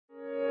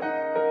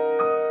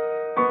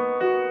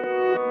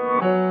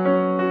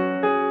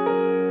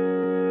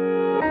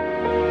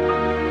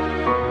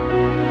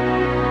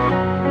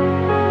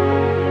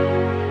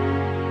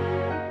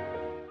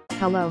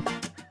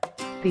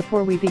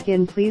Before we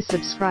begin, please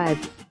subscribe.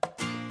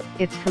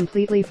 It's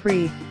completely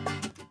free.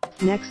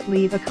 Next,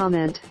 leave a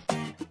comment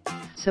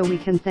so we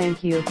can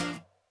thank you.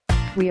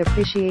 We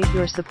appreciate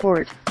your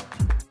support.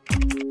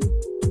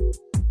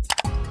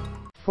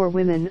 For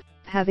women,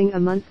 having a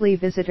monthly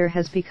visitor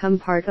has become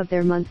part of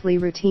their monthly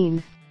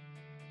routine.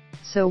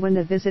 So when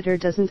the visitor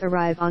doesn't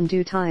arrive on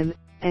due time,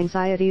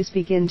 anxieties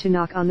begin to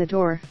knock on the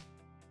door.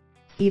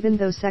 Even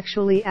though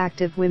sexually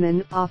active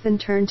women often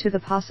turn to the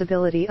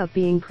possibility of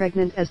being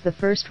pregnant as the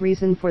first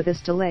reason for this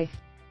delay,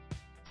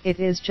 it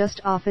is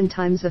just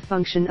oftentimes a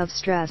function of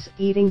stress,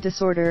 eating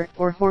disorder,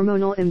 or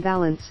hormonal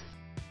imbalance.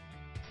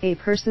 A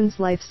person's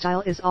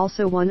lifestyle is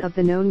also one of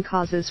the known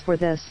causes for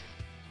this.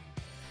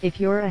 If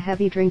you're a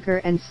heavy drinker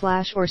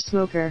and/or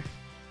smoker,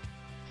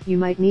 you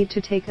might need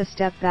to take a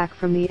step back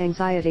from the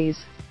anxieties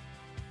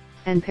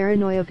and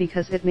paranoia,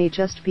 because it may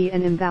just be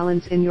an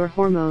imbalance in your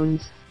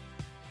hormones.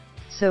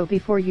 So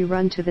before you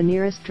run to the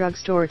nearest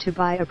drugstore to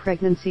buy a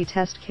pregnancy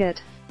test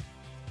kit,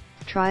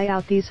 try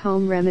out these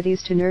home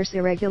remedies to nurse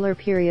irregular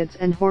periods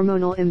and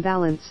hormonal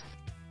imbalance.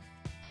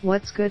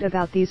 What's good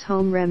about these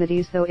home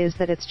remedies though is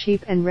that it's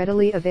cheap and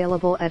readily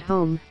available at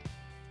home.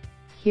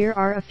 Here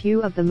are a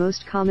few of the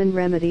most common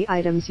remedy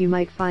items you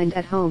might find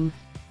at home.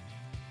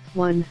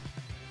 1.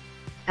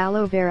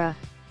 Aloe vera.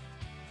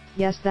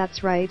 Yes,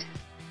 that's right.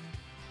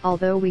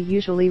 Although we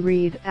usually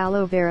read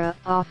aloe vera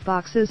off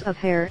boxes of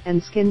hair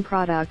and skin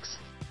products,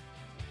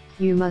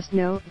 you must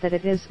know that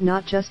it is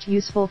not just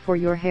useful for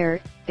your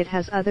hair, it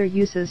has other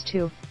uses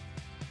too.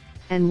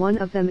 And one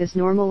of them is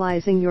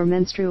normalizing your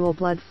menstrual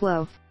blood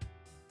flow.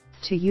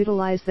 To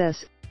utilize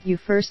this, you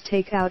first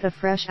take out a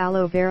fresh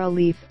aloe vera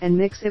leaf and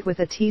mix it with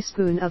a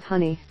teaspoon of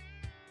honey.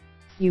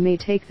 You may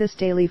take this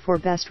daily for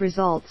best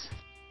results.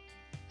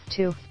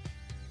 2.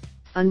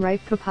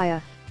 Unripe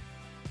papaya.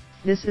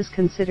 This is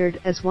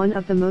considered as one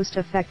of the most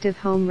effective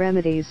home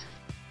remedies.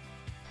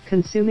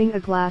 Consuming a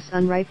glass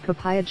unripe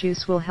papaya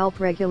juice will help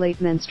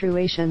regulate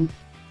menstruation.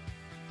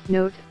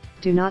 Note: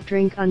 do not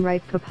drink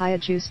unripe papaya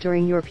juice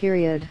during your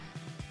period.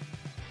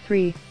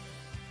 3.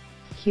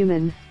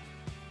 Cumin.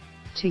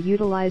 To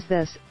utilize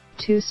this,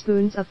 2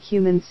 spoons of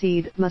cumin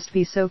seed must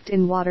be soaked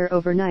in water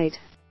overnight.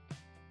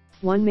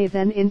 One may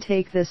then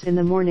intake this in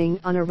the morning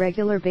on a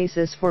regular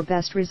basis for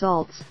best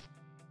results.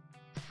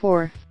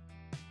 4.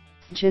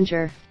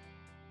 Ginger.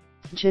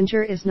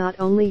 Ginger is not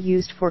only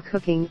used for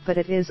cooking, but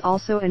it is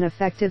also an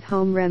effective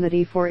home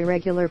remedy for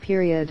irregular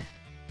period.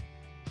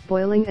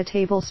 Boiling a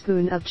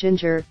tablespoon of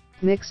ginger,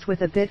 mixed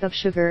with a bit of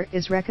sugar,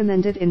 is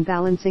recommended in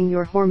balancing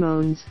your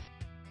hormones,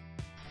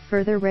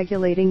 further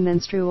regulating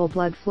menstrual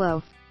blood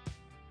flow.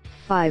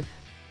 5.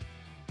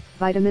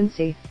 Vitamin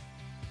C.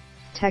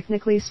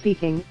 Technically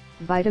speaking,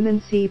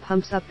 vitamin C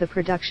pumps up the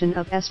production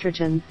of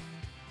estrogen.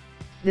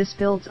 This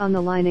builds on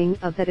the lining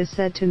of that is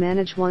said to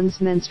manage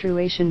one's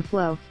menstruation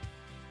flow.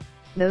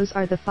 Those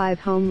are the 5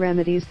 home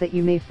remedies that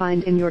you may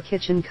find in your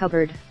kitchen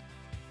cupboard,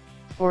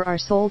 or are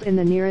sold in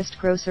the nearest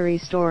grocery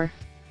store.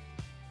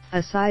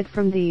 Aside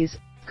from these,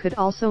 could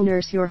also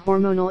nurse your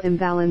hormonal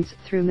imbalance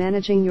through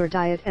managing your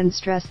diet and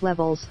stress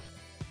levels.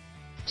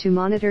 To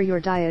monitor your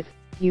diet,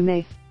 you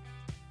may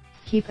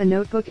keep a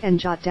notebook and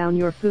jot down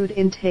your food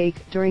intake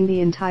during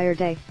the entire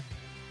day.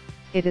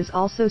 It is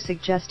also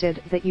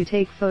suggested that you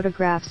take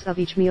photographs of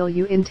each meal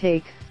you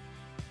intake.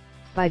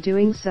 By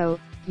doing so,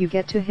 you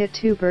get to hit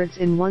 2 birds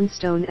in 1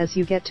 stone, as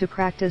you get to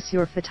practice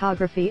your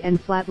photography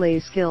and flat lay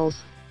skills.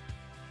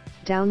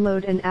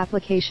 Download an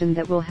application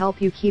that will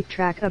help you keep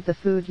track of the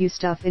food you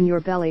stuff in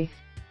your belly.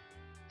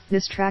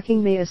 This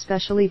tracking may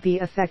especially be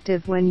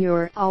effective when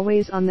you're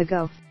always on the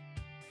go.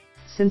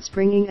 Since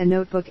bringing a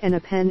notebook and a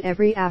pen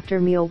every after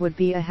meal would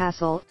be a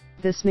hassle,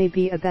 this may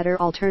be a better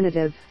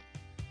alternative.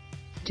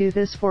 Do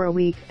this for a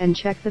week and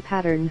check the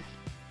pattern.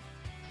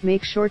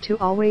 Make sure to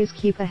always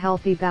keep a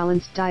healthy,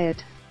 balanced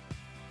diet.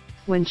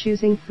 When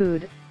choosing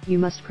food, you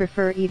must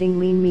prefer eating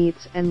lean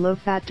meats and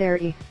low-fat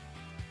dairy.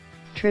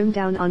 Trim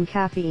down on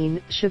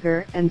caffeine,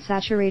 sugar, and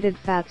saturated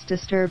fats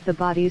disturb the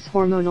body's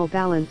hormonal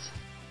balance.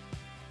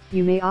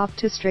 You may opt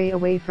to stray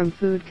away from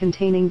food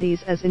containing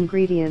these as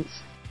ingredients.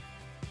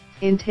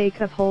 Intake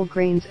of whole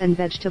grains and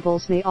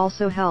vegetables may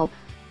also help.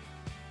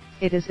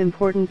 It is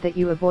important that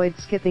you avoid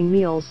skipping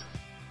meals.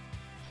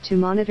 To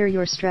monitor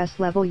your stress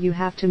level, you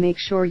have to make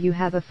sure you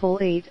have a full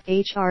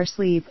 8-hour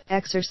sleep,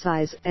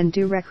 exercise, and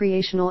do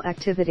recreational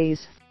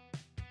activities.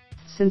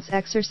 Since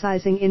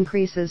exercising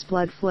increases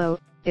blood flow,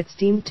 it's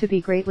deemed to be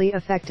greatly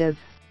effective.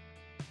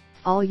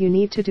 All you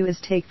need to do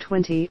is take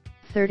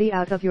 20-30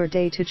 out of your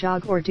day to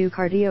jog or do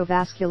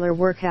cardiovascular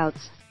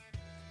workouts.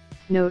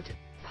 Note: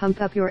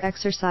 pump up your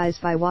exercise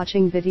by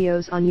watching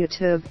videos on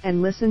YouTube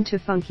and listen to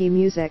funky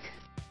music.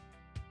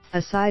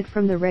 Aside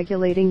from the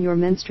regulating your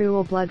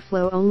menstrual blood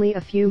flow only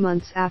a few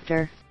months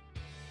after,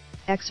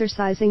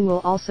 exercising will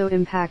also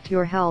impact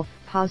your health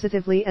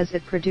positively, as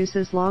it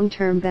produces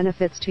long-term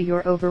benefits to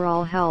your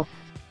overall health.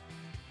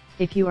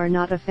 If you are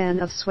not a fan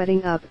of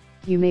sweating up,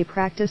 you may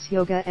practice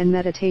yoga and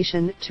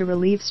meditation to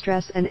relieve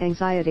stress and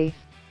anxiety.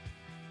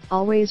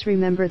 Always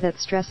remember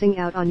that stressing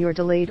out on your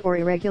delayed or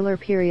irregular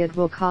period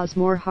will cause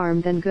more harm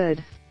than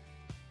good.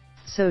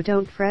 So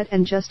don't fret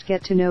and just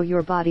get to know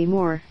your body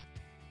more.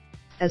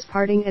 As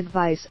parting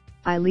advice,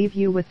 I leave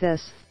you with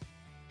this.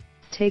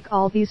 Take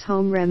all these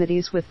home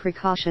remedies with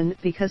precaution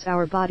because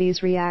our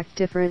bodies react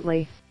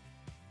differently.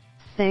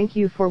 Thank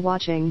you for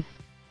watching.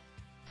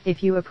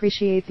 If you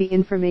appreciate the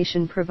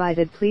information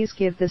provided, please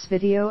give this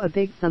video a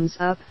big thumbs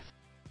up.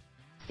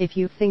 If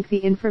you think the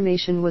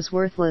information was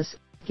worthless,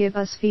 give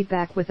us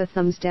feedback with a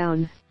thumbs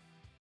down.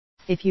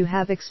 If you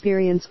have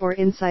experience or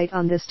insight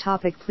on this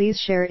topic, please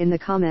share in the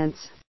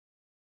comments.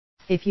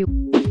 If you